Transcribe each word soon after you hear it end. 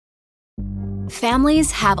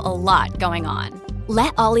Families have a lot going on.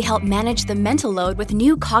 Let Ollie help manage the mental load with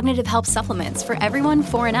new cognitive help supplements for everyone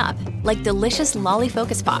 4 and up, like delicious Lolly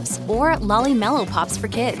Focus Pops or Lolly Mellow Pops for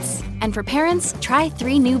kids. And for parents, try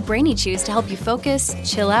 3 new Brainy Chews to help you focus,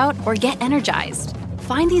 chill out, or get energized.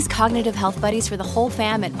 Find these cognitive health buddies for the whole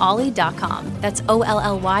fam at ollie.com. That's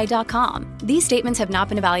OLLY.com. These statements have not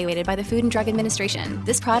been evaluated by the Food and Drug Administration.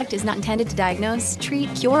 This product is not intended to diagnose,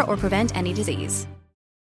 treat, cure, or prevent any disease.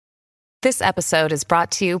 This episode is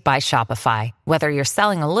brought to you by Shopify. Whether you're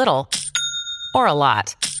selling a little or a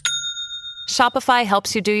lot, Shopify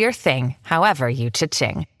helps you do your thing, however you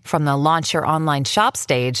cha-ching. From the launch your online shop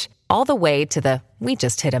stage, all the way to the we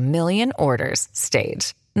just hit 1 million orders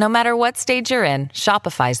stage. No matter what stage you're in,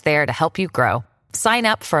 Shopify's there to help you grow. Sign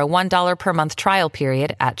up for a $1 per month trial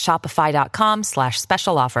period at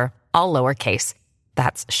shopify.com/special offer, all lowercase.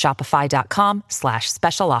 That's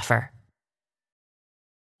shopify.com/special offer.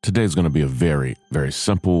 Today's going to be a very, very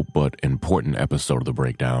simple but important episode of The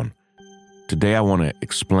Breakdown. Today I want to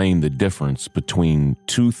explain the difference between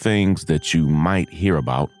 2 things that you might hear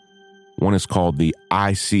about. One is called the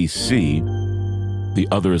ICC, the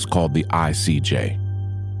other is called the ICJ.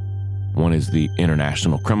 One is the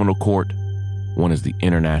International Criminal Court, one is the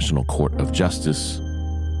International Court of Justice,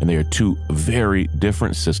 and they are 2 very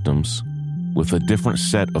different systems with a different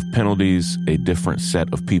set of penalties, a different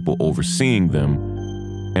set of people overseeing them,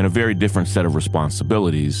 and a very different set of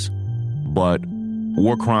responsibilities, but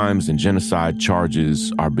war crimes and genocide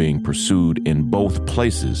charges are being pursued in both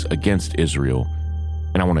places against Israel,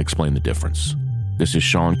 and I want to explain the difference. This is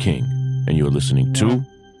Sean King, and you are listening to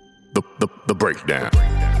The Breakdown.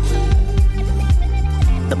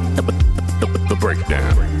 The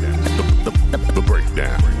Breakdown. The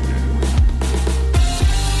Breakdown.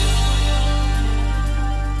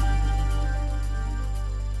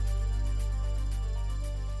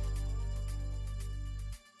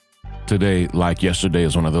 Today, like yesterday,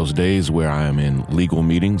 is one of those days where I am in legal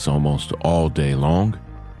meetings almost all day long,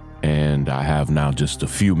 and I have now just a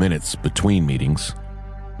few minutes between meetings.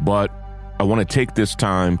 But I want to take this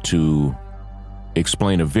time to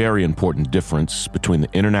explain a very important difference between the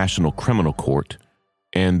International Criminal Court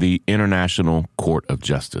and the International Court of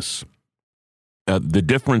Justice. The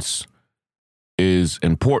difference is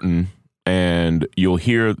important, and you'll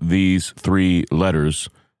hear these 3 letters: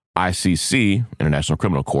 ICC, International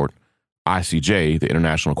Criminal Court, ICJ, the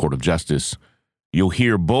International Court of Justice. You'll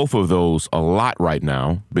hear both of those a lot right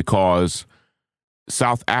now because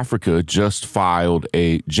South Africa just filed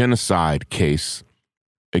a genocide case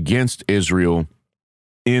against Israel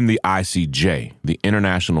in the ICJ, the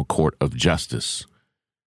International Court of Justice.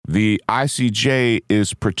 The ICJ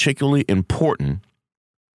is particularly important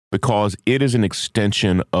because it is an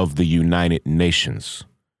extension of the United Nations.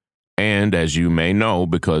 And as you may know,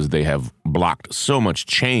 because they have blocked so much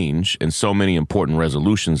change and so many important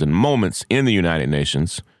resolutions and moments in the United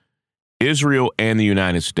Nations, Israel and the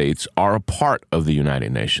United States are a part of the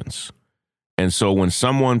United Nations. And so when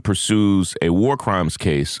someone pursues a war crimes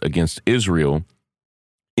case against Israel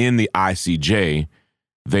in the ICJ,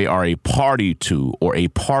 they are a party to or a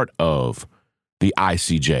part of the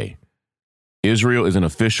ICJ. Israel is an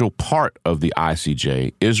official part of the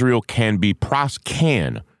ICJ. Israel can be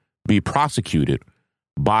prosecuted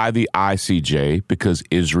by the ICJ because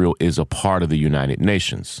Israel is a part of the United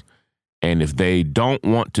Nations. And if they don't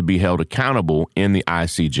want to be held accountable in the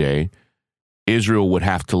ICJ, Israel would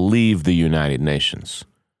have to leave the United Nations,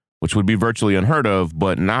 which would be virtually unheard of,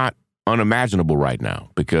 but not unimaginable right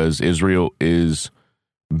now because Israel is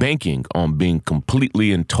banking on being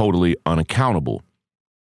completely and totally unaccountable.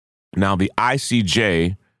 Now, the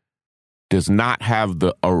ICJ does not have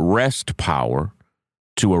the arrest power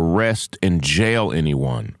to arrest and jail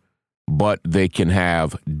anyone, but they can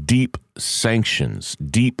have deep sanctions,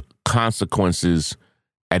 deep consequences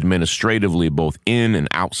administratively, both in and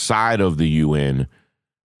outside of the UN.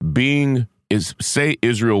 Say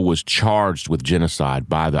Israel was charged with genocide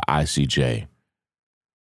by the ICJ.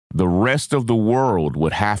 The rest of the world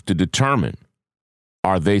would have to determine,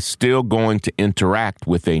 are they still going to interact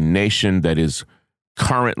with a nation that is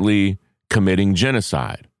currently committing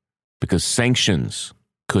genocide? Because sanctions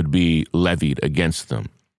could be levied against them.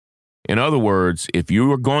 In other words, if you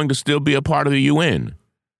are going to still be a part of the UN,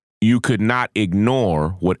 you could not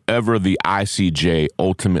ignore whatever the ICJ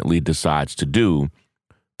ultimately decides to do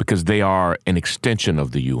because they are an extension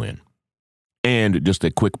of the UN. And just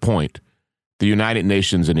a quick point, the United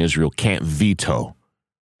Nations and Israel can't veto,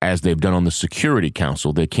 as they've done on the Security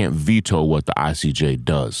Council, they can't veto what the ICJ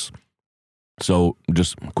does. So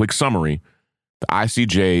just a quick summary, the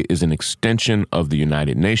ICJ is an extension of the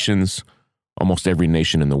United Nations. Almost every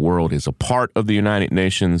nation in the world is a part of the United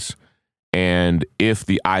Nations. And if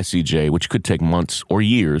the ICJ, which could take months or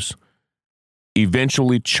years,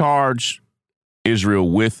 eventually charge Israel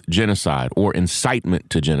with genocide or incitement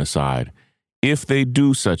to genocide, if they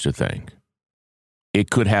do such a thing, it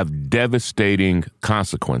could have devastating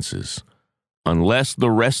consequences unless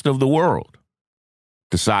the rest of the world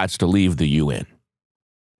decides to leave the UN.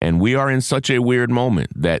 And we are in such a weird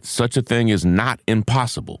moment that such a thing is not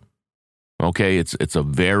impossible. Okay, it's a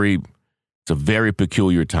very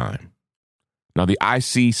peculiar time. Now, the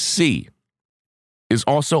ICC is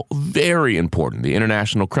also very important, the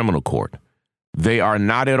International Criminal Court. They are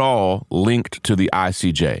not at all linked to the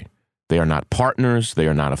ICJ. They are not partners. They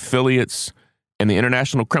are not affiliates. And the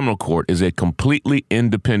International Criminal Court is a completely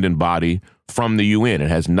independent body from the UN. It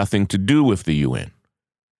has nothing to do with the UN.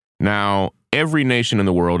 Now, every nation in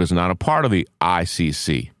the world is not a part of the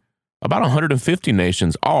ICC. About 150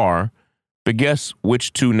 nations are, but guess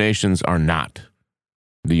which two nations are not?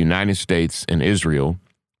 The United States and Israel,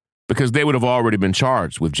 because they would have already been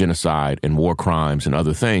charged with genocide and war crimes and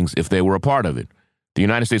other things if they were a part of it. The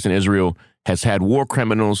United States and Israel has had war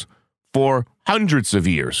criminals for hundreds of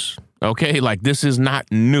years. Okay, like this is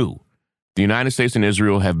not new. The United States and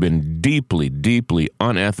Israel have been deeply, deeply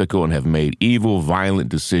unethical and have made evil, violent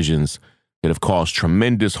decisions that have caused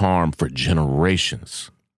tremendous harm for generations.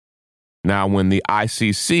 Now, when the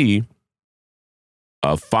ICC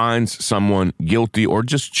finds someone guilty or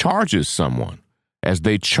just charges someone, as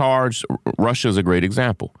they charged, Russia is a great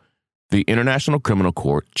example. The International Criminal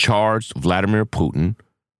Court charged Vladimir Putin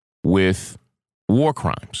with war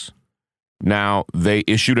crimes. Now, they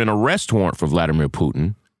issued an arrest warrant for Vladimir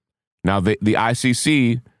Putin. Now, the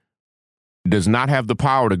ICC does not have the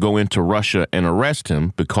power to go into Russia and arrest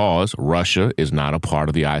him because Russia is not a part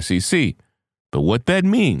of the ICC. But what that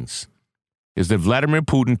means is that Vladimir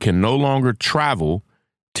Putin can no longer travel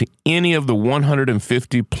to any of the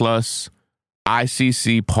 150 plus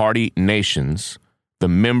ICC party nations, the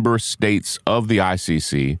member states of the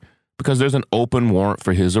ICC, because there's an open warrant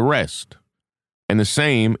for his arrest. And the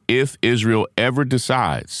same if Israel ever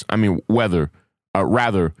decides,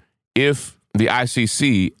 if the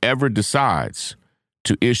ICC ever decides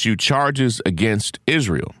to issue charges against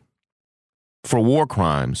Israel for war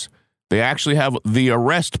crimes, they actually have the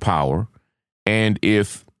arrest power. And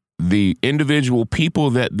if the individual people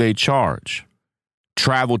that they charge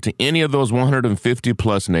travel to any of those 150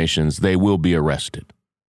 plus nations, they will be arrested.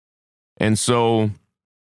 And so,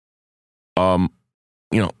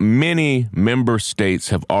 many member states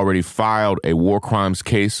have already filed a war crimes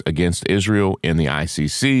case against Israel in the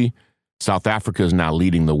ICC. South Africa is now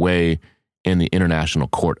leading the way in the International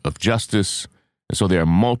Court of Justice. And so there are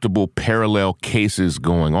multiple parallel cases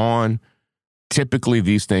going on. Typically,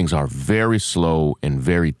 these things are very slow and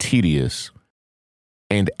very tedious.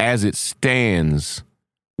 And as it stands,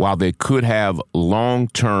 while they could have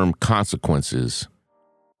long-term consequences,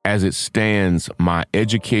 as it stands, my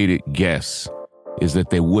educated guess is that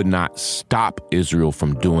they would not stop Israel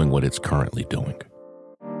from doing what it's currently doing.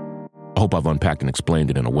 I hope I've unpacked and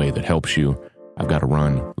explained it in a way that helps you. I've got to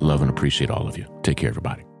run. Love and appreciate all of you. Take care,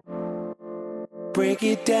 everybody. Break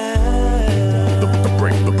it down. The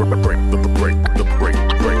breakdown.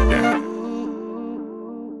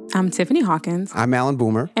 I'm Tiffany Hawkins. I'm Alan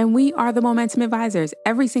Boomer. And we are the Momentum Advisors.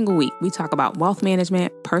 Every single week, we talk about wealth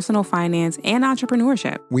management, personal finance, and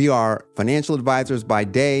entrepreneurship. We are financial advisors by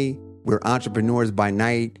day. We're entrepreneurs by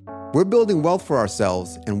night. We're building wealth for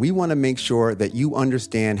ourselves, and we want to make sure that you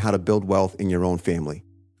understand how to build wealth in your own family.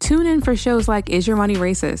 Tune in for shows like Is Your Money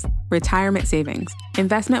Racist? Retirement Savings,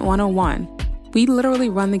 Investment 101. We literally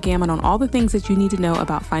run the gamut on all the things that you need to know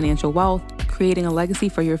about financial wealth, creating a legacy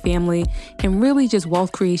for your family, and really just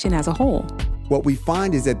wealth creation as a whole. What we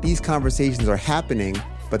find is that these conversations are happening,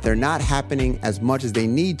 but they're not happening as much as they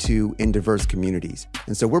need to in diverse communities.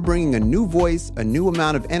 And so we're bringing a new voice, a new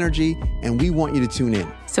amount of energy, and we want you to tune in.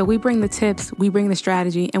 So we bring the tips, we bring the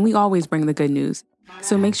strategy, and we always bring the good news.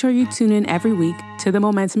 So make sure you tune in every week to the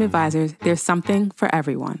Momentum Advisors. There's something for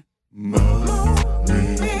everyone.